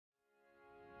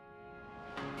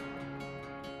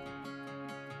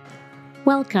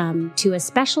Welcome to a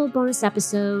special bonus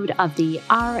episode of the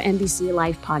RNBC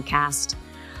Life podcast.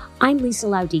 I'm Lisa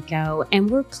Laudico, and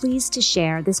we're pleased to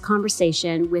share this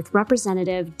conversation with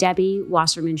Representative Debbie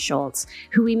Wasserman Schultz,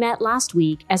 who we met last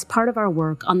week as part of our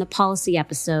work on the policy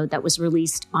episode that was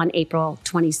released on April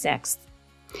 26th.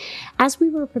 As we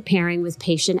were preparing with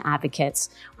patient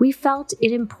advocates, we felt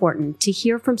it important to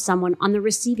hear from someone on the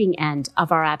receiving end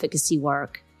of our advocacy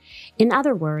work. In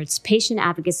other words, patient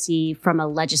advocacy from a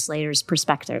legislator's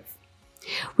perspective.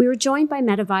 We were joined by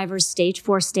Medivivor's Stage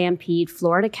 4 Stampede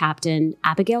Florida captain,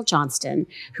 Abigail Johnston,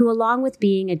 who, along with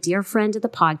being a dear friend of the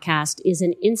podcast, is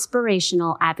an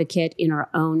inspirational advocate in her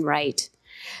own right.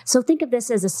 So think of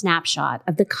this as a snapshot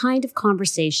of the kind of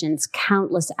conversations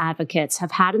countless advocates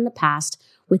have had in the past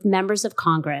with members of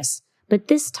Congress, but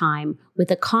this time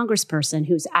with a congressperson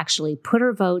who's actually put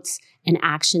her votes and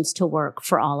actions to work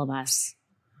for all of us.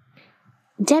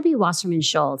 Debbie Wasserman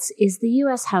Schultz is the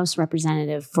U.S. House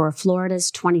Representative for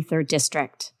Florida's 23rd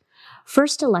District.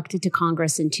 First elected to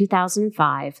Congress in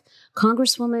 2005,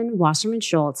 Congresswoman Wasserman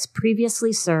Schultz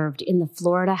previously served in the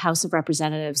Florida House of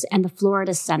Representatives and the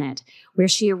Florida Senate, where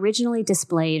she originally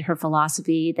displayed her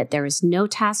philosophy that there is no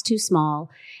task too small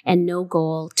and no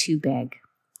goal too big.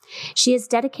 She has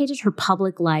dedicated her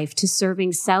public life to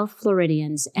serving South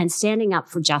Floridians and standing up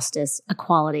for justice,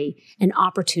 equality, and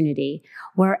opportunity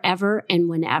wherever and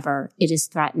whenever it is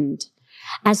threatened.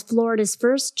 As Florida's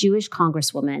first Jewish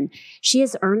congresswoman, she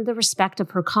has earned the respect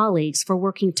of her colleagues for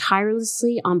working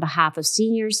tirelessly on behalf of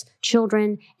seniors,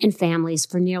 children, and families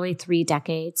for nearly 3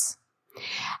 decades.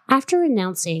 After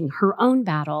announcing her own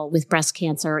battle with breast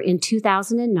cancer in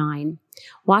 2009,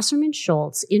 Wasserman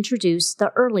Schultz introduced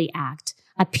the EARLY Act,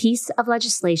 a piece of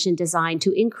legislation designed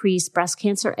to increase breast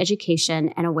cancer education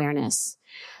and awareness.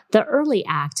 The EARLY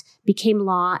Act became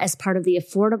law as part of the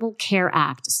Affordable Care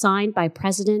Act signed by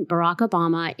President Barack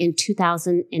Obama in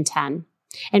 2010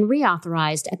 and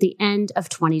reauthorized at the end of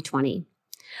 2020.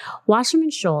 Wasserman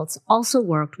Schultz also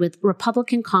worked with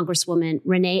Republican Congresswoman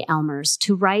Renee Elmers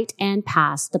to write and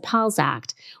pass the PALS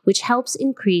Act, which helps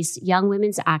increase young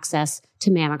women's access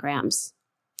to mammograms.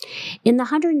 In the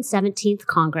 117th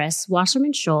Congress,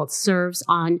 Wasserman Schultz serves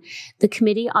on the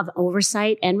Committee of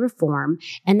Oversight and Reform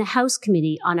and the House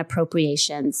Committee on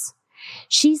Appropriations.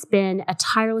 She's been a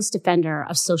tireless defender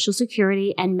of Social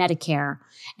Security and Medicare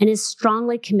and is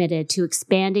strongly committed to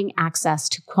expanding access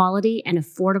to quality and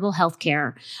affordable health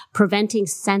care, preventing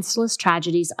senseless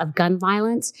tragedies of gun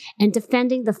violence, and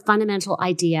defending the fundamental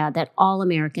idea that all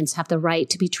Americans have the right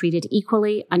to be treated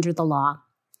equally under the law.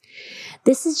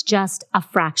 This is just a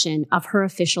fraction of her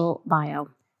official bio.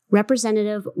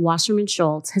 Representative Wasserman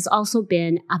Schultz has also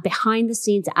been a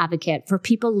behind-the-scenes advocate for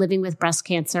people living with breast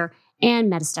cancer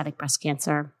and metastatic breast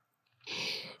cancer.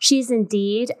 She is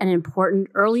indeed an important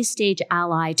early-stage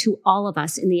ally to all of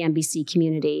us in the NBC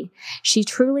community. She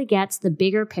truly gets the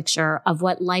bigger picture of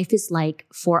what life is like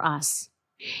for us.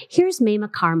 Here's Mayma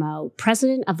Carmo,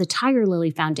 president of the Tiger Lily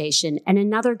Foundation and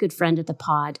another good friend of the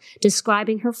pod,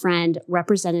 describing her friend,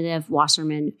 Representative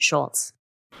Wasserman Schultz.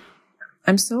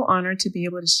 I'm so honored to be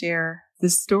able to share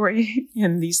this story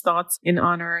and these thoughts in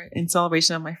honor and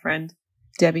celebration of my friend,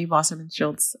 Debbie Wasserman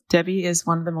Schultz. Debbie is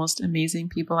one of the most amazing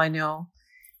people I know.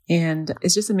 And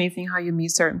it's just amazing how you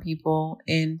meet certain people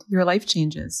and your life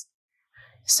changes.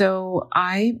 So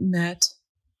I met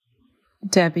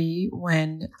Debbie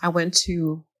when I went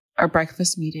to a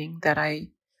breakfast meeting that I,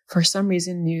 for some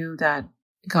reason, knew that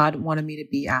God wanted me to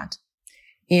be at.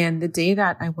 And the day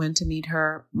that I went to meet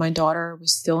her, my daughter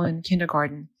was still in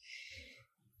kindergarten.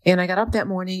 And I got up that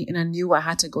morning and I knew I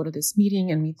had to go to this meeting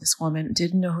and meet this woman.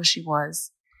 Didn't know who she was.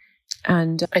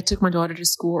 And I took my daughter to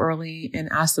school early and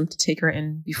asked them to take her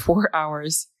in before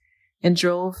hours and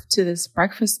drove to this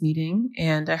breakfast meeting.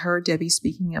 And I heard Debbie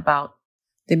speaking about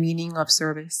the meaning of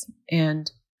service and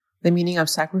the meaning of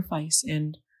sacrifice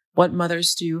and what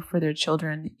mothers do for their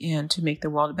children and to make the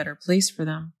world a better place for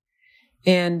them.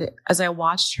 And as I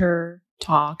watched her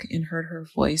talk and heard her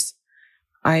voice,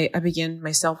 I began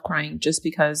myself crying just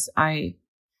because I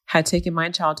had taken my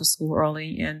child to school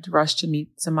early and rushed to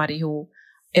meet somebody who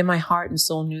in my heart and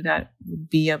soul knew that would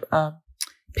be a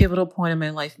pivotal point in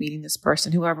my life, meeting this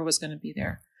person, whoever was going to be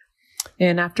there.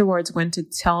 And afterwards went to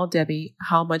tell Debbie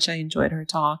how much I enjoyed her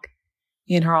talk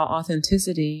and her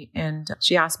authenticity. And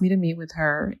she asked me to meet with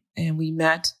her. And we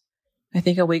met, I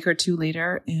think, a week or two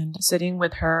later, and sitting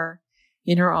with her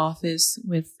in her office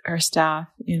with her staff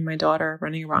and my daughter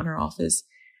running around her office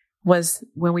was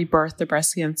when we birthed the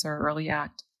Breast Cancer Early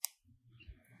Act.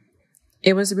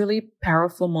 It was a really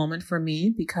powerful moment for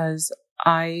me because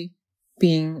I,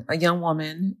 being a young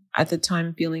woman at the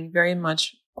time, feeling very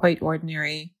much quite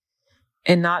ordinary,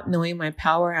 And not knowing my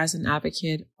power as an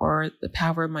advocate or the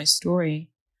power of my story,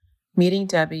 meeting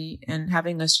Debbie and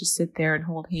having us just sit there and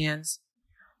hold hands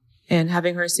and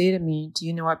having her say to me, "Do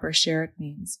you know what Bersheret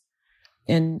means?"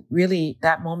 And really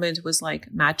that moment was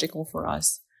like magical for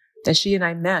us, that she and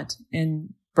I met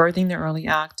in birthing the early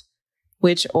act,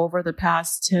 which over the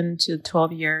past 10 to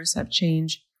 12 years have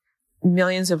changed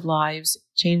millions of lives,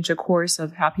 changed the course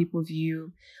of how people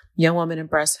view young women and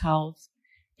breast health,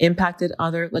 impacted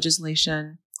other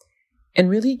legislation, and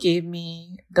really gave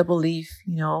me the belief,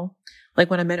 like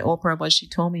when I met Oprah, what she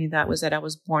told me that was that I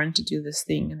was born to do this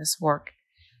thing and this work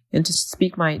and to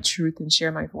speak my truth and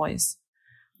share my voice.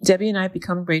 Debbie and I have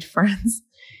become great friends.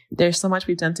 There's so much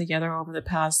we've done together over the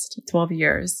past 12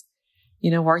 years.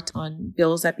 Worked on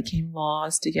bills that became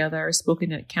laws together,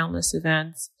 spoken at countless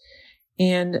events,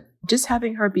 and just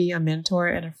having her be a mentor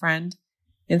and a friend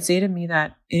and say to me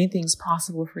that anything's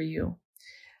possible for you.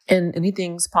 And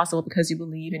anything's possible because you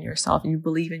believe in yourself and you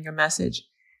believe in your message.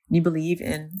 And you believe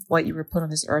in what you were put on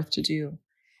this earth to do.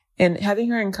 And having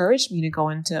her encourage me to go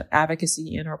into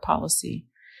advocacy and or policy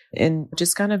and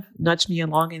just kind of nudge me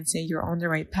along and say, "You're on the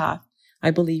right path.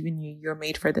 I believe in you. You're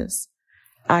made for this."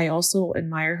 I also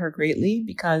admire her greatly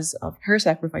because of her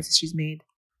sacrifices she's made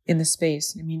in the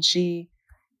space. I mean, she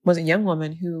was a young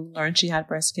woman who learned she had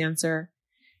breast cancer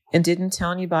and didn't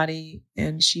tell anybody.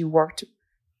 And she worked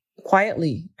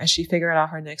quietly as she figured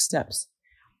out her next steps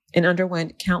and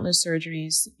underwent countless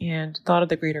surgeries and thought of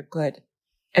the greater good.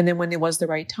 And then when it was the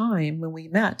right time, when we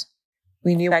met,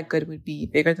 we knew that good would be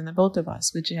bigger than the both of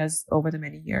us, which it has over the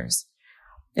many years.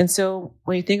 And so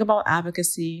when you think about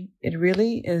advocacy, it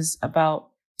really is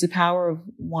about the power of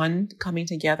one coming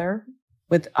together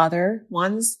with other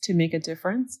ones to make a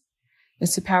difference.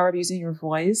 It's the power of using your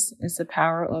voice. It's the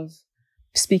power of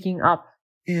speaking up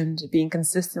and being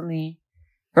consistently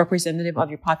representative of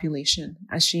your population,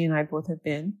 as she and I both have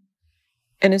been.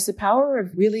 And it's the power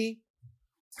of really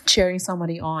cheering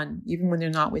somebody on, even when they're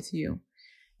not with you.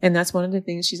 And that's one of the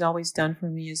things she's always done for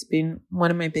me, is being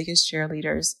one of my biggest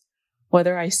cheerleaders.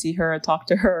 Whether I see her or talk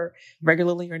to her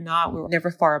regularly or not, we're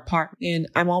never far apart. And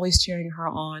I'm always cheering her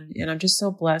on. And I'm just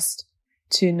so blessed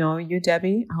to know you,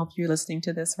 Debbie. I hope you're listening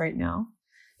to this right now.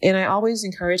 And I always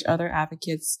encourage other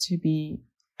advocates to be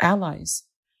allies,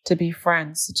 to be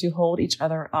friends, to hold each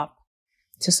other up,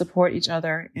 to support each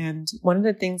other. And one of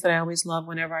the things that I always love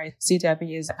whenever I see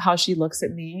Debbie is how she looks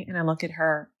at me and I look at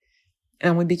her.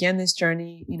 And we began this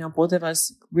journey, both of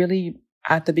us really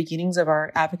at the beginnings of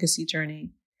our advocacy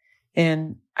journey.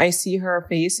 And I see her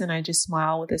face and I just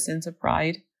smile with a sense of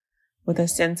pride, with a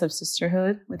sense of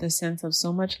sisterhood, with a sense of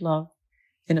so much love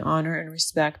and honor and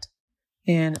respect.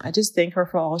 And I just thank her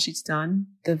for all she's done,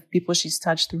 the people she's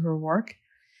touched through her work.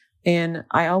 And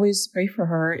I always pray for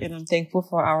her, and I'm thankful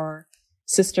for our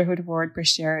sisterhood word,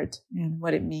 Bersheret, and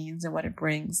what it means and what it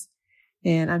brings.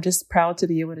 And I'm just proud to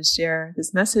be able to share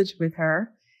this message with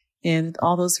her and with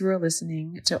all those who are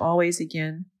listening, to always,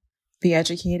 again, be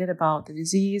educated about the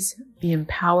disease, be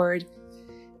empowered,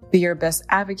 be your best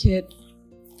advocate.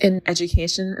 And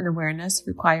education and awareness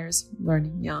requires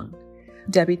learning young.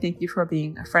 Debbie, thank you for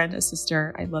being a friend, a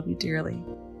sister. I love you dearly.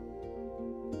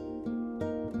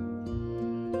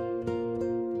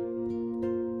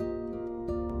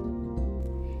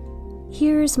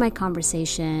 Here's my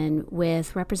conversation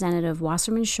with Representative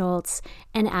Wasserman Schultz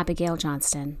and Abigail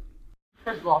Johnston.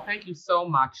 First of all, thank you so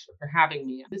much for having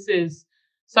me. This is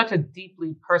such a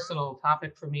deeply personal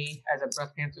topic for me as a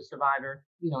breast cancer survivor,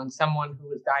 and someone who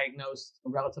was diagnosed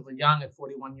relatively young at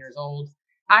 41 years old.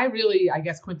 I really,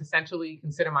 quintessentially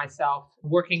consider myself a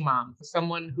working mom,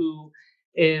 someone who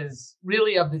is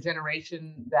really of the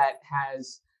generation that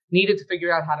has needed to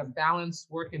figure out how to balance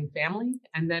work and family.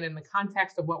 And then in the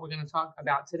context of what we're going to talk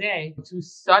about today, to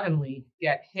suddenly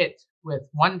get hit with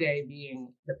one day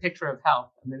being the picture of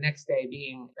health and the next day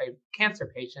being a cancer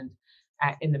patient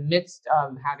in the midst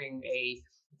of having a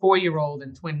 4-year-old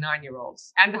and twin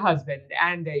 9-year-olds and a husband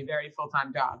and a very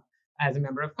full-time job as a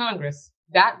member of Congress,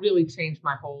 that really changed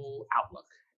my whole outlook.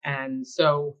 And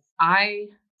so I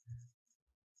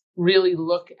really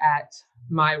look at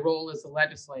my role as a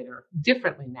legislator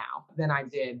differently now than I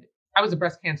did. I was a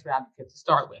breast cancer advocate to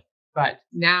start with, but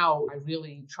now I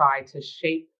really try to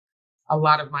shape a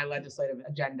lot of my legislative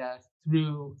agenda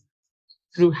through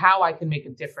how I can make a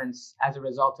difference as a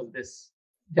result of this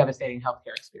devastating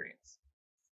healthcare experience.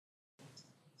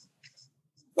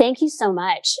 Thank you so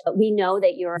much. We know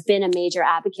that you've been a major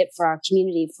advocate for our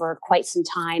community for quite some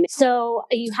time. So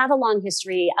you have a long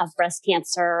history of breast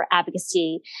cancer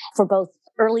advocacy for both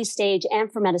early stage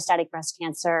and for metastatic breast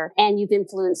cancer, and you've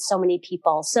influenced so many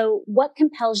people. So what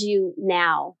compels you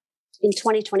now in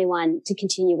 2021 to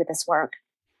continue with this work?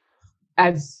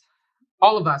 As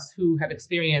all of us who have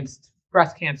experienced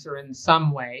breast cancer in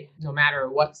some way, no matter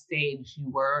what stage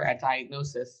you were at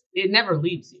diagnosis, it never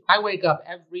leaves you. I wake up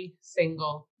every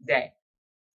single day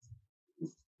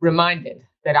reminded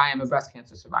that I am a breast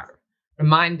cancer survivor,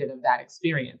 reminded of that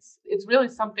experience. It's really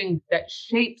something that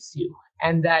shapes you.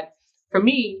 And that for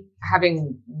me,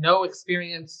 having no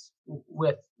experience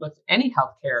with any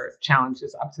healthcare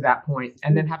challenges up to that point,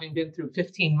 and then having been through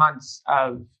 15 months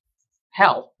of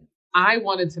hell, I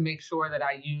wanted to make sure that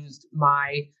I used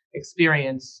my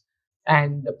experience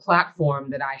and the platform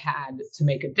that I had to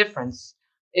make a difference,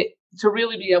 to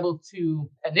really be able to,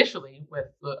 initially with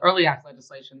the Early Act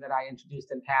legislation that I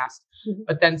introduced and passed,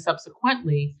 but then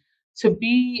subsequently to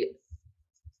be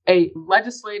a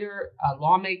legislator, a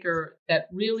lawmaker that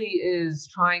really is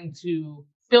trying to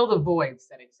fill the voids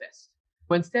that exist.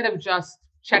 Instead of just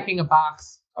checking a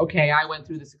box, okay, I went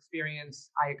through this experience,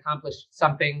 I accomplished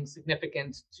something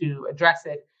significant to address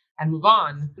it and move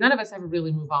on. None of us ever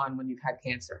really move on when you've had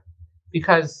cancer,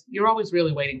 because you're always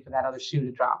really waiting for that other shoe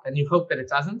to drop, and you hope that it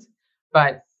doesn't.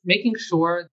 But making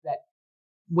sure that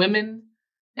women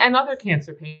and other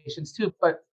cancer patients too,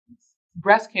 but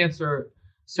breast cancer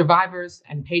survivors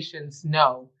and patients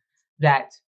know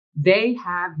that they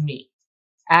have me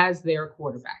as their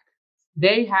quarterback.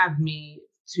 They have me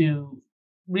to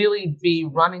really be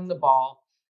running the ball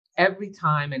every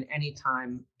time and any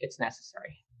time it's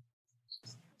necessary.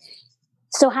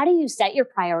 So how do you set your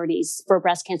priorities for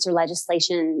breast cancer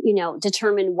legislation,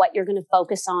 determine what you're going to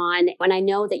focus on? And I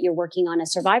know that you're working on a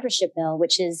survivorship bill,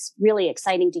 which is really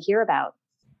exciting to hear about.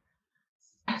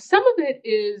 Some of it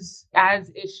is as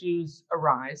issues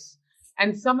arise,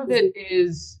 and some of it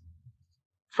is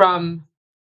from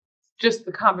just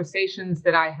the conversations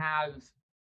that I have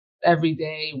every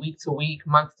day, week to week,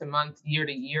 month to month, year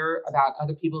to year about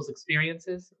other people's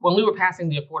experiences. When we were passing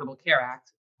the Affordable Care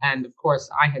Act, and of course,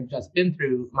 I had just been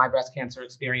through my breast cancer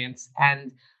experience,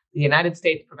 and the United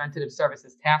States Preventative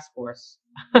Services Task Force,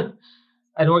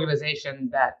 an organization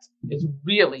that is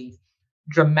really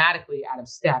dramatically out of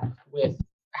step with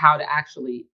how to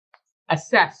actually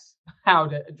assess how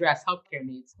to address healthcare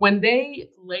needs. When they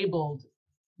labeled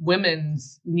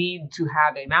women's need to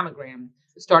have a mammogram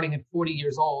starting at 40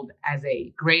 years old as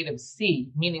a grade of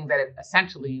C, meaning that it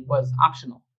essentially was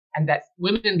optional, and that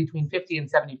women between 50 and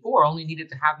 74 only needed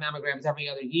to have mammograms every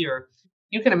other year,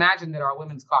 you can imagine that our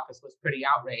Women's Caucus was pretty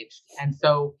outraged. And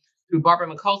so through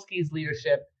Barbara Mikulski's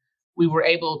leadership, we were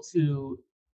able to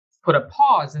put a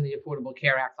pause in the Affordable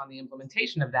Care Act on the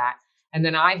implementation of that. And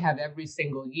then I have every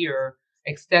single year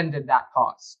extended that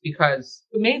pause, because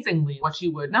amazingly, what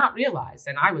you would not realize,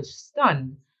 and I was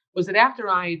stunned, was that after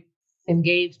I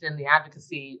engaged in the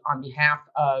advocacy on behalf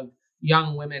of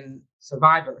young women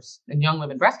survivors and young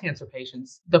women breast cancer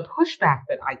patients, the pushback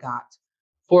that I got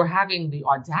for having the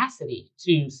audacity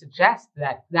to suggest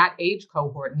that that age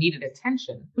cohort needed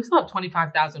attention. We still have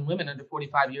 25,000 women under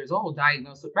 45 years old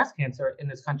diagnosed with breast cancer in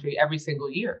this country every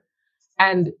single year.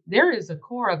 And there is a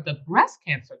core of the breast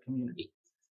cancer community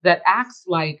that acts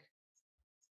like,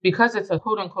 because it's a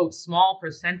quote unquote small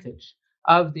percentage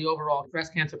of the overall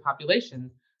breast cancer population,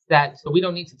 that we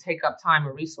don't need to take up time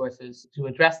or resources to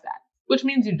address that, which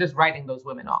means you're just writing those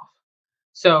women off.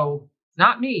 So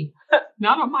not me,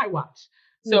 not on my watch.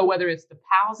 So whether it's the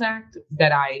PALS Act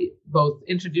that I both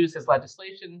introduced as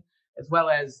legislation, as well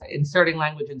as inserting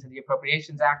language into the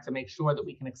Appropriations Act to make sure that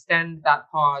we can extend that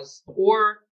pause,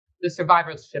 or the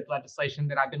survivorship legislation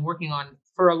that I've been working on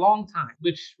for a long time,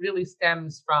 which really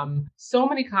stems from so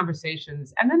many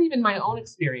conversations and then even my own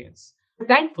experience.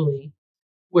 Thankfully,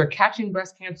 we're catching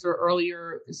breast cancer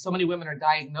earlier. So many women are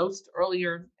diagnosed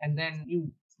earlier, and then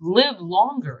you live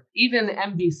longer. Even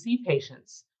MBC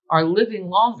patients are living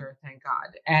longer, thank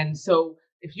God. And so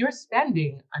if you're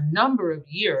spending a number of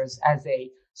years as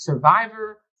a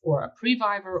survivor or a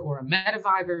previvor or a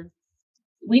medivivor,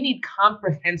 we need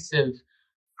comprehensive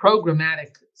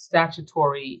programmatic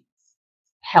statutory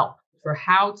help for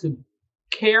how to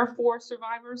care for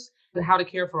survivors, how to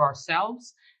care for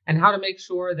ourselves, and how to make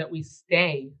sure that we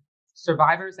stay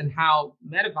survivors and how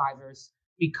medivivors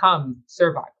become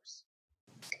survivors.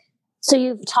 So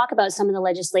you've talked about some of the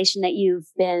legislation that you've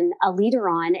been a leader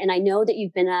on, and I know that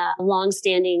you've been a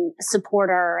longstanding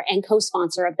supporter and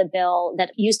co-sponsor of the bill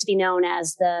that used to be known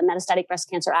as the Metastatic Breast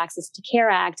Cancer Access to Care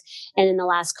Act, and in the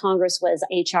last Congress was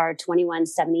HR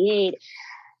 2178.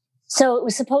 So it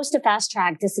was supposed to fast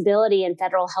track disability and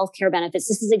federal health care benefits.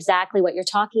 This is exactly what you're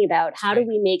talking about. How do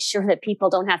we make sure that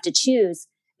people don't have to choose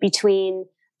between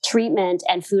treatment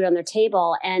and food on their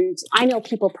table? And I know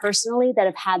people personally that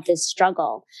have had this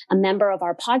struggle. A member of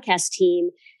our podcast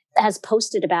team has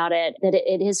posted about it, that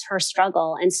it is her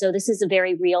struggle. And so this is a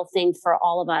very real thing for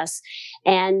all of us.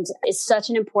 And it's such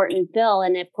an important bill.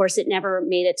 And of course, it never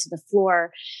made it to the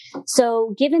floor.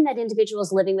 So given that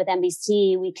individuals living with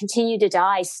MBC, we continue to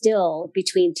die still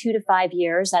between 2 to 5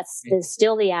 years. That's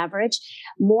still the average.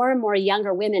 More and more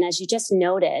younger women, as you just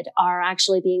noted, are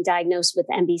actually being diagnosed with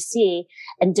MBC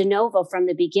and de novo from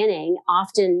the beginning,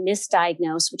 often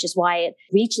misdiagnosed, which is why it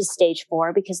reaches stage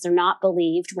 4, because they're not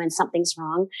believed when something's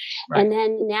wrong. Right. And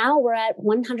then now we're at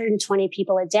 120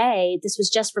 people a day. This was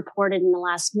just reported in the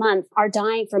last month, are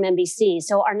dying from MBC.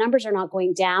 So our numbers are not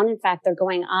going down. In fact, they're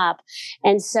going up.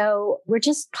 And so we're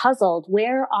just puzzled.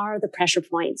 Where are the pressure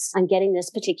points on getting this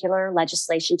particular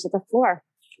legislation to the floor?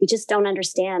 We just don't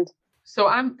understand. So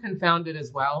I'm confounded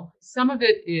as well. Some of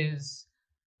it is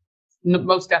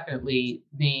most definitely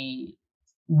the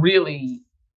really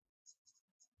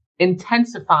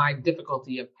intensified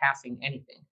difficulty of passing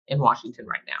anything in Washington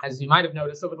right now. As you might have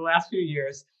noticed over the last few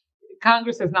years,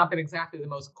 Congress has not been exactly the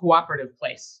most cooperative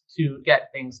place to get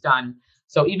things done.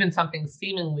 So even something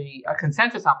seemingly a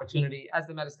consensus opportunity as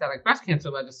the metastatic breast cancer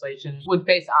legislation would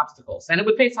face obstacles, and it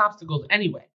would face obstacles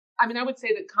anyway. I mean, I would say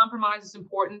that compromise is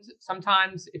important.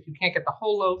 Sometimes if you can't get the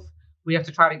whole loaf, we have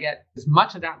to try to get as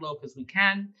much of that loaf as we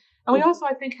can. And we also,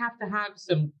 I think, have to have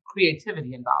some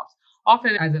creativity involved.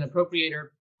 Often as an appropriator,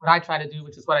 what I try to do,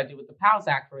 which is what I do with the PALS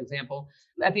Act, for example,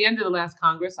 at the end of the last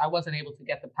Congress, I wasn't able to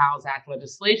get the PALS Act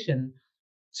legislation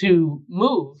to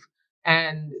move.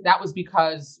 And that was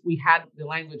because we had the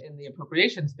language in the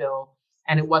appropriations bill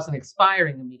and it wasn't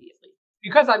expiring immediately.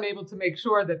 Because I'm able to make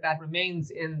sure that that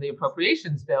remains in the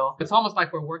appropriations bill, it's almost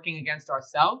like we're working against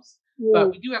ourselves.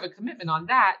 But we do have a commitment on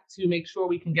that to make sure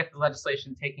we can get the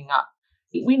legislation taken up.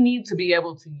 We need to be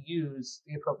able to use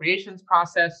the appropriations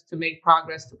process to make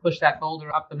progress, to push that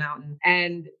boulder up the mountain.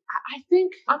 And I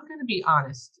think I'm going to be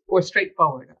honest or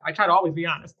straightforward. I try to always be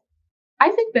honest.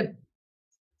 I think that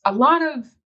a lot of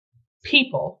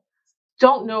people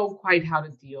don't know quite how to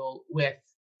deal with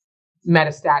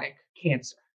metastatic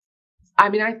cancer. I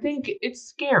mean, I think it's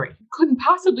scary. It couldn't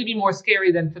possibly be more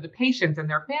scary than for the patients and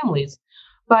their families.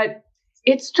 But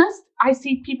it's just, I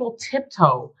see people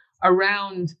tiptoe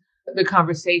around the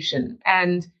conversation.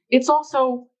 And it's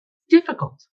also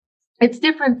difficult. It's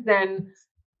different than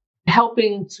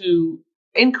helping to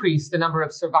increase the number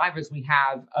of survivors we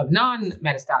have of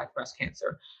non-metastatic breast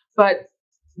cancer. But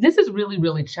this is really,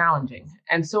 really challenging.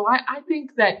 And so I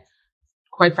think that,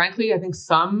 quite frankly, I think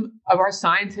some of our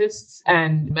scientists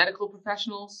and medical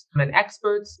professionals and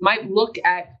experts might look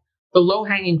at the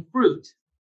low-hanging fruit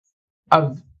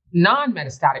of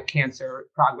non-metastatic cancer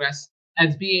progress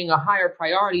as being a higher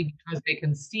priority because they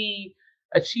can see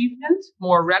achievement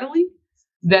more readily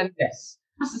than this.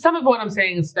 Some of what I'm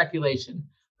saying is speculation,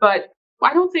 but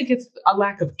I don't think it's a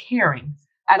lack of caring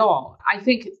at all. I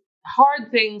think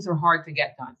hard things are hard to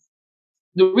get done.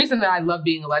 The reason that I love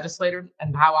being a legislator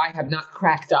and how I have not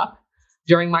cracked up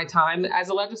during my time as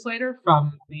a legislator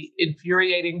from the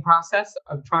infuriating process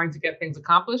of trying to get things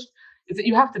accomplished is that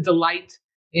you have to delight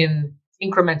in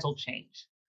incremental change.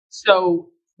 So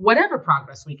whatever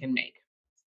progress we can make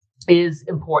is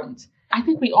important. I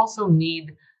think we also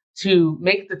need to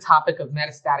make the topic of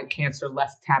metastatic cancer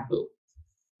less taboo.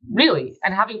 Really.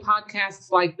 And having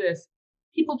podcasts like this,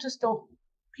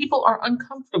 people are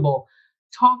uncomfortable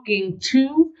talking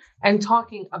to and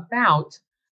talking about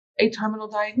a terminal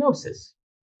diagnosis.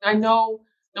 I know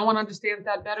no one understands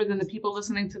that better than the people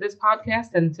listening to this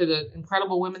podcast and to the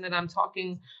incredible women that I'm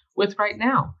talking with right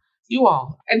now. You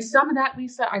all. And some of that,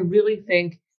 Lisa, I really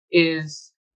think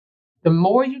is the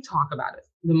more you talk about it,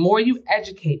 the more you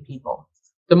educate people,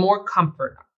 the more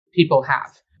comfort people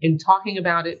have in talking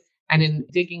about it and in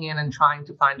digging in and trying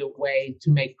to find a way to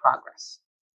make progress.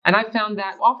 And I found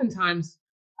that oftentimes,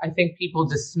 I think people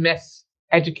dismiss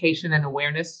education and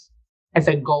awareness as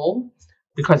a goal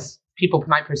because people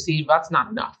might perceive that's not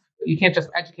enough. You can't just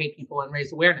educate people and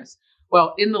raise awareness.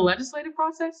 Well, in the legislative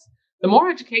process, the more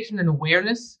education and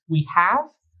awareness we have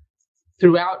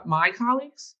throughout my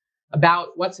colleagues about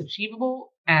what's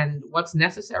achievable and what's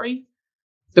necessary,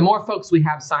 the more folks we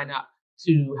have sign up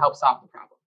to help solve the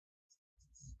problem.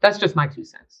 That's just my 2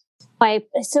 cents. I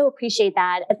so appreciate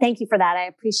that. Thank you for that. I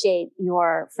appreciate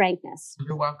your frankness.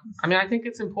 You're welcome. I mean, I think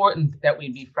it's important that we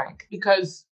be frank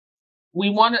because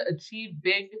we want to achieve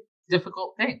big,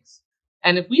 difficult things.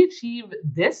 And if we achieve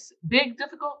this big,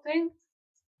 difficult thing,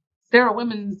 there are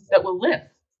women that will live.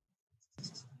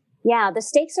 Yeah, the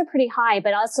stakes are pretty high,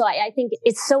 but also I think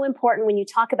it's so important when you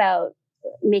talk about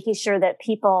making sure that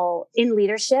people in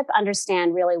leadership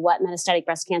understand really what metastatic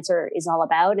breast cancer is all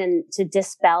about and to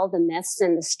dispel the myths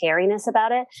and the scariness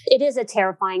about it. It is a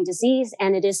terrifying disease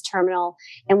and it is terminal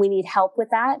and we need help with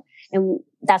that. And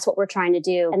that's what we're trying to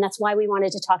do. And that's why we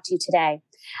wanted to talk to you today.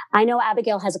 I know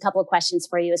Abigail has a couple of questions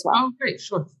for you as well. Oh, great.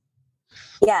 Sure.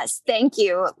 Yes, thank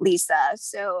you, Lisa.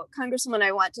 So, Congresswoman,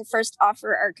 I want to first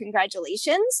offer our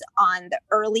congratulations on the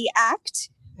EARLY Act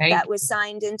that was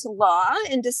signed into law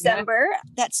in December. Yeah.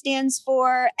 That stands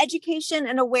for Education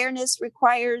and Awareness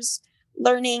Requires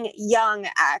Learning Young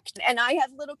Act. And I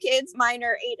have little kids, mine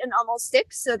are 8 and almost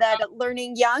 6, so that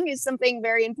learning young is something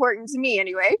very important to me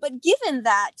anyway. But given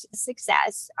that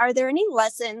success, are there any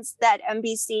lessons that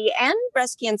MBC and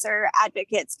breast cancer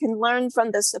advocates can learn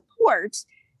from the support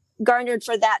garnered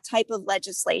for that type of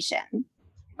legislation?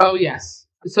 Oh, yes.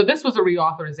 So this was a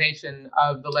reauthorization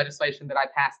of the legislation that I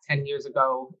passed 10 years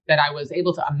ago that I was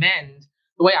able to amend.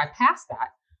 The way I passed that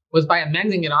was by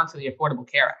amending it onto the Affordable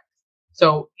Care Act.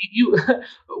 So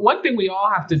one thing we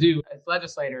all have to do as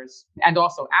legislators and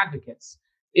also advocates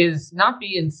is not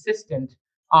be insistent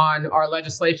on our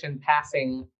legislation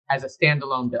passing as a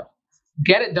standalone bill.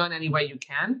 Get it done any way you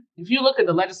can. If you look at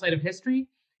the legislative history,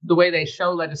 the way they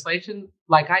show legislation,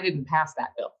 like I didn't pass that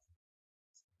bill.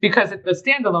 Because the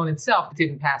standalone itself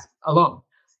didn't pass alone,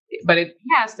 but it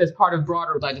passed as part of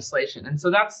broader legislation. And so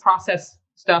that's process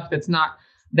stuff that's not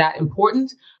that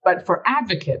important. But for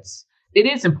advocates, it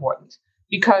is important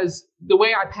because the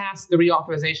way I passed the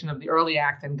reauthorization of the EARLY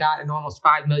Act and got an almost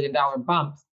 $5 million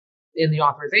bump in the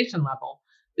authorization level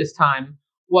this time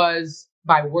was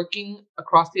by working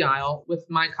across the aisle with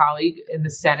my colleague in the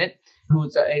Senate,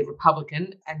 who's a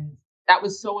Republican. And that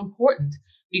was so important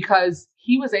because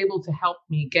he was able to help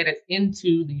me get it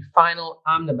into the final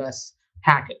omnibus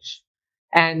package.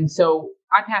 And so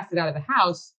I passed it out of the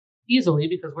House easily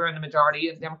because we're in the majority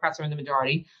and Democrats are in the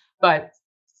majority. But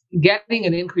getting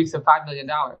an increase of $5 million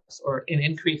or an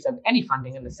increase of any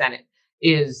funding in the Senate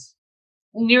is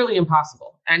nearly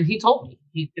impossible. And he told me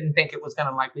he didn't think it was going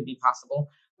to likely be possible.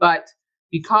 But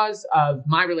because of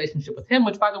my relationship with him,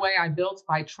 which, by the way, I built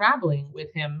by traveling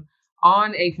with him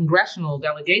on a congressional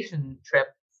delegation trip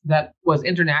that was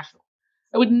international.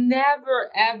 I would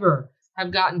never, ever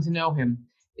have gotten to know him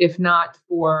if not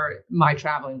for my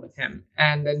traveling with him.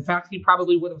 And in fact, he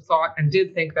probably would have thought and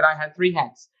did think that I had 3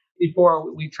 heads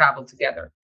before we traveled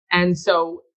together. And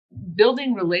so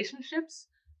building relationships,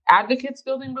 advocates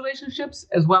building relationships,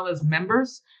 as well as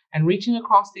members and reaching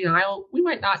across the aisle, we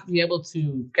might not be able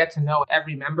to get to know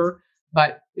every member,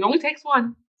 but it only takes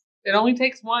one. It only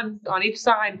takes one on each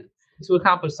side to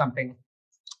accomplish something.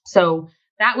 So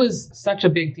that was such a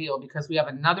big deal because we have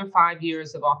another 5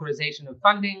 years of authorization of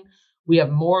funding. We have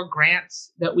more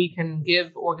grants that we can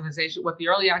give organizations. What the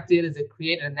EARLY Act did is it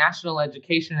created a national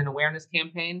education and awareness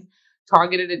campaign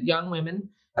targeted at young women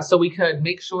so we could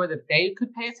make sure that they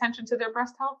could pay attention to their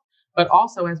breast health. But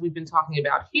also, as we've been talking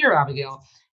about here, Abigail,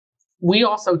 we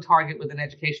also target with an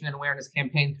education and awareness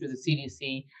campaign through the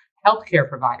CDC healthcare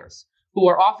providers who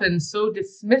are often so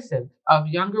dismissive of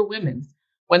younger women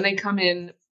when they come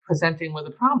in presenting with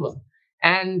a problem.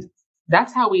 And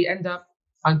that's how we end up,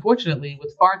 unfortunately,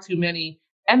 with far too many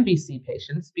MBC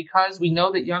patients because we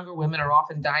know that younger women are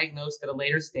often diagnosed at a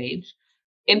later stage,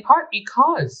 in part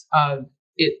because of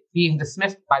it being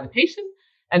dismissed by the patient.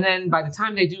 And then by the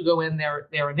time they do go in,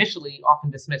 they're initially often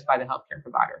dismissed by the healthcare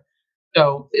provider.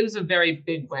 So it was a very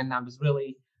big win. I was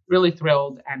really, really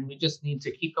thrilled. And we just need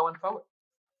to keep going forward.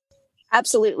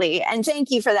 Absolutely. And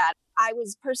thank you for that. I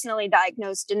was personally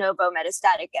diagnosed de novo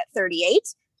metastatic at 38.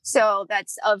 So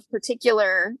that's of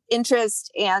particular interest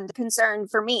and concern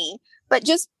for me. But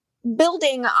just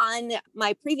building on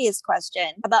my previous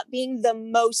question about being the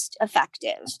most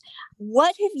effective,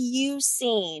 what have you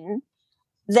seen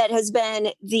that has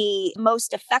been the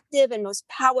most effective and most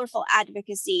powerful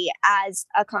advocacy as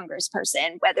a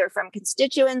congressperson, whether from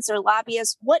constituents or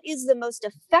lobbyists? What is the most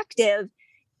effective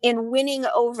in winning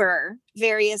over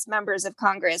various members of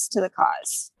Congress to the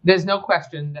cause? There's no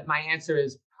question that my answer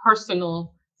is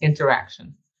personal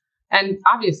interaction. And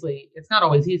obviously, it's not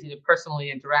always easy to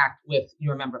personally interact with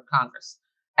your member of Congress.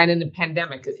 And in the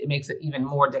pandemic, it makes it even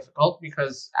more difficult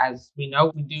because, as we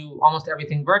know, we do almost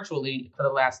everything virtually for the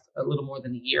last a little more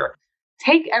than a year.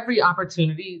 Take every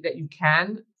opportunity that you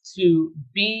can to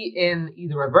be in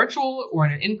either a virtual or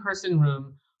in an in-person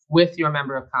room with your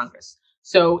member of Congress.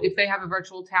 So if they have a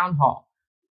virtual town hall,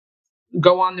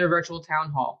 go on their virtual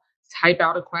town hall, type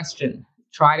out a question,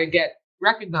 try to get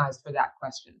recognized for that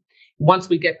question. Once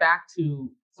we get back to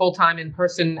full-time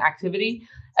in-person activity,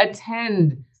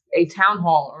 attend a town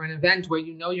hall or an event where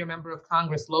you know your member of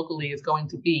Congress locally is going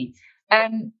to be.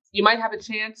 And you might have a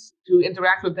chance to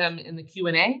interact with them in the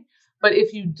Q&A. But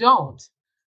if you don't,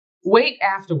 wait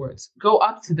afterwards. Go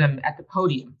up to them at the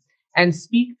podium and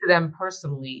speak to them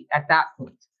personally at that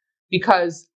point.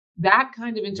 Because that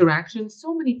kind of interaction,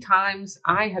 so many times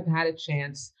I have had a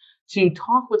chance to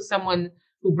talk with someone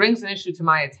who brings an issue to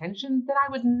my attention that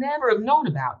I would never have known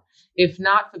about if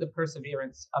not for the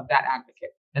perseverance of that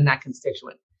advocate and that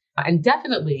constituent. And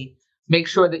definitely make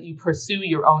sure that you pursue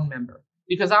your own member,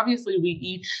 because obviously we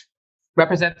each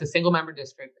represent the single member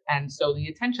district. And so the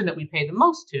attention that we pay the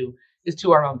most to is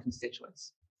to our own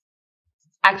constituents.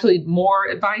 Actually, more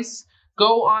advice,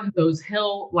 go on those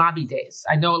Hill lobby days.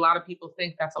 I know a lot of people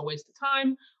think that's a waste of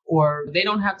time or they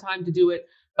don't have time to do it.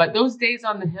 But those days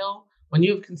on the Hill, when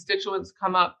you have constituents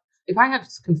come up, if I have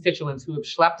constituents who have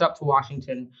schlepped up to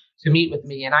Washington to meet with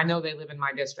me, and I know they live in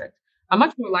my district, I'm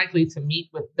much more likely to meet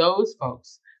with those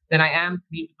folks than I am to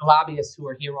meet with the lobbyists who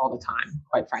are here all the time,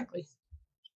 quite frankly.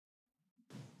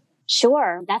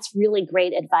 Sure. That's really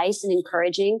great advice and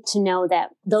encouraging to know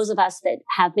that those of us that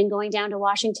have been going down to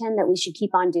Washington, that we should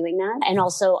keep on doing that. And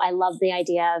also, I love the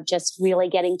idea of just really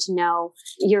getting to know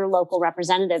your local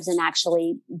representatives and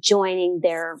actually joining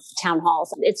their town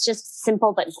halls. It's just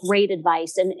simple, but great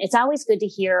advice. And it's always good to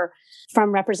hear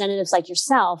from representatives like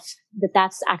yourself that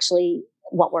that's actually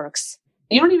what works.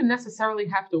 You don't even necessarily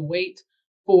have to wait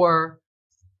for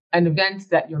an event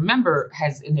that your member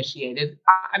has initiated.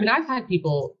 I mean, I've had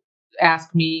people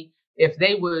ask me if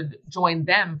they would join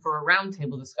them for a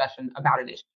roundtable discussion about an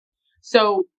issue.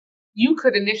 So you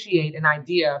could initiate an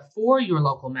idea for your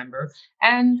local member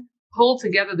and pull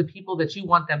together the people that you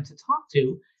want them to talk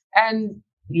to. And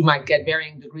you might get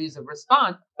varying degrees of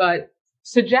response, but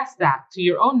suggest that to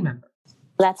your own member.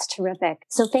 That's terrific.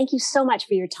 So thank you so much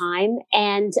for your time.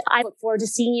 And I look forward to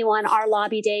seeing you on our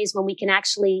lobby days when we can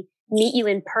actually meet you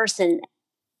in person.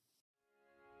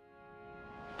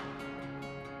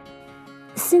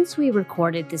 Since we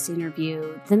recorded this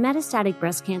interview, the Metastatic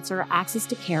Breast Cancer Access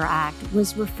to Care Act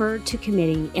was referred to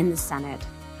committee in the Senate.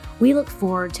 We look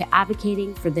forward to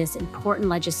advocating for this important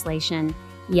legislation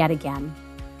yet again.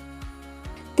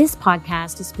 This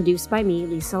podcast is produced by me,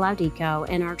 Lisa Laudico,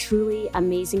 and our truly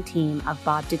amazing team of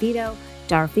Bob DeVito,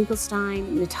 Dara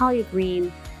Finkelstein, Natalia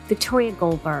Green, Victoria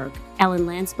Goldberg, Ellen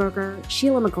Landsberger,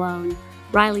 Sheila McGlone,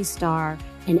 Riley Starr,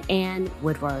 and Ann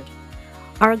Woodward.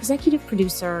 Our executive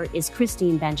producer is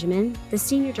Christine Benjamin, the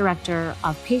Senior Director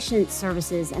of Patient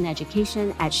Services and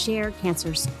Education at Share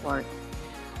Cancer Support.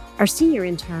 Our senior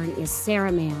intern is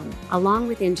Sarah Mann, along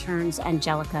with interns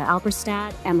Angelica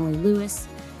Alberstadt, Emily Lewis,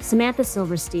 Samantha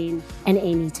Silverstein, and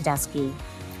Amy Tedeschi.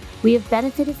 We have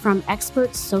benefited from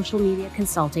expert social media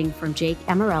consulting from Jake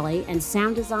Amarelli and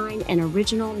sound design and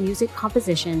original music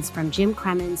compositions from Jim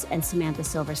Cremens and Samantha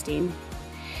Silverstein.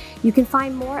 You can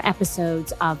find more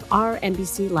episodes of Our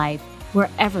NBC Life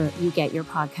wherever you get your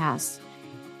podcasts.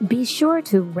 Be sure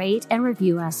to rate and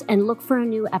review us and look for a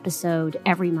new episode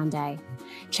every Monday.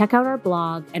 Check out our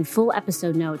blog and full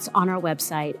episode notes on our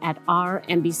website at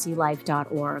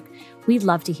ournbclife.org. We'd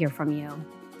love to hear from you.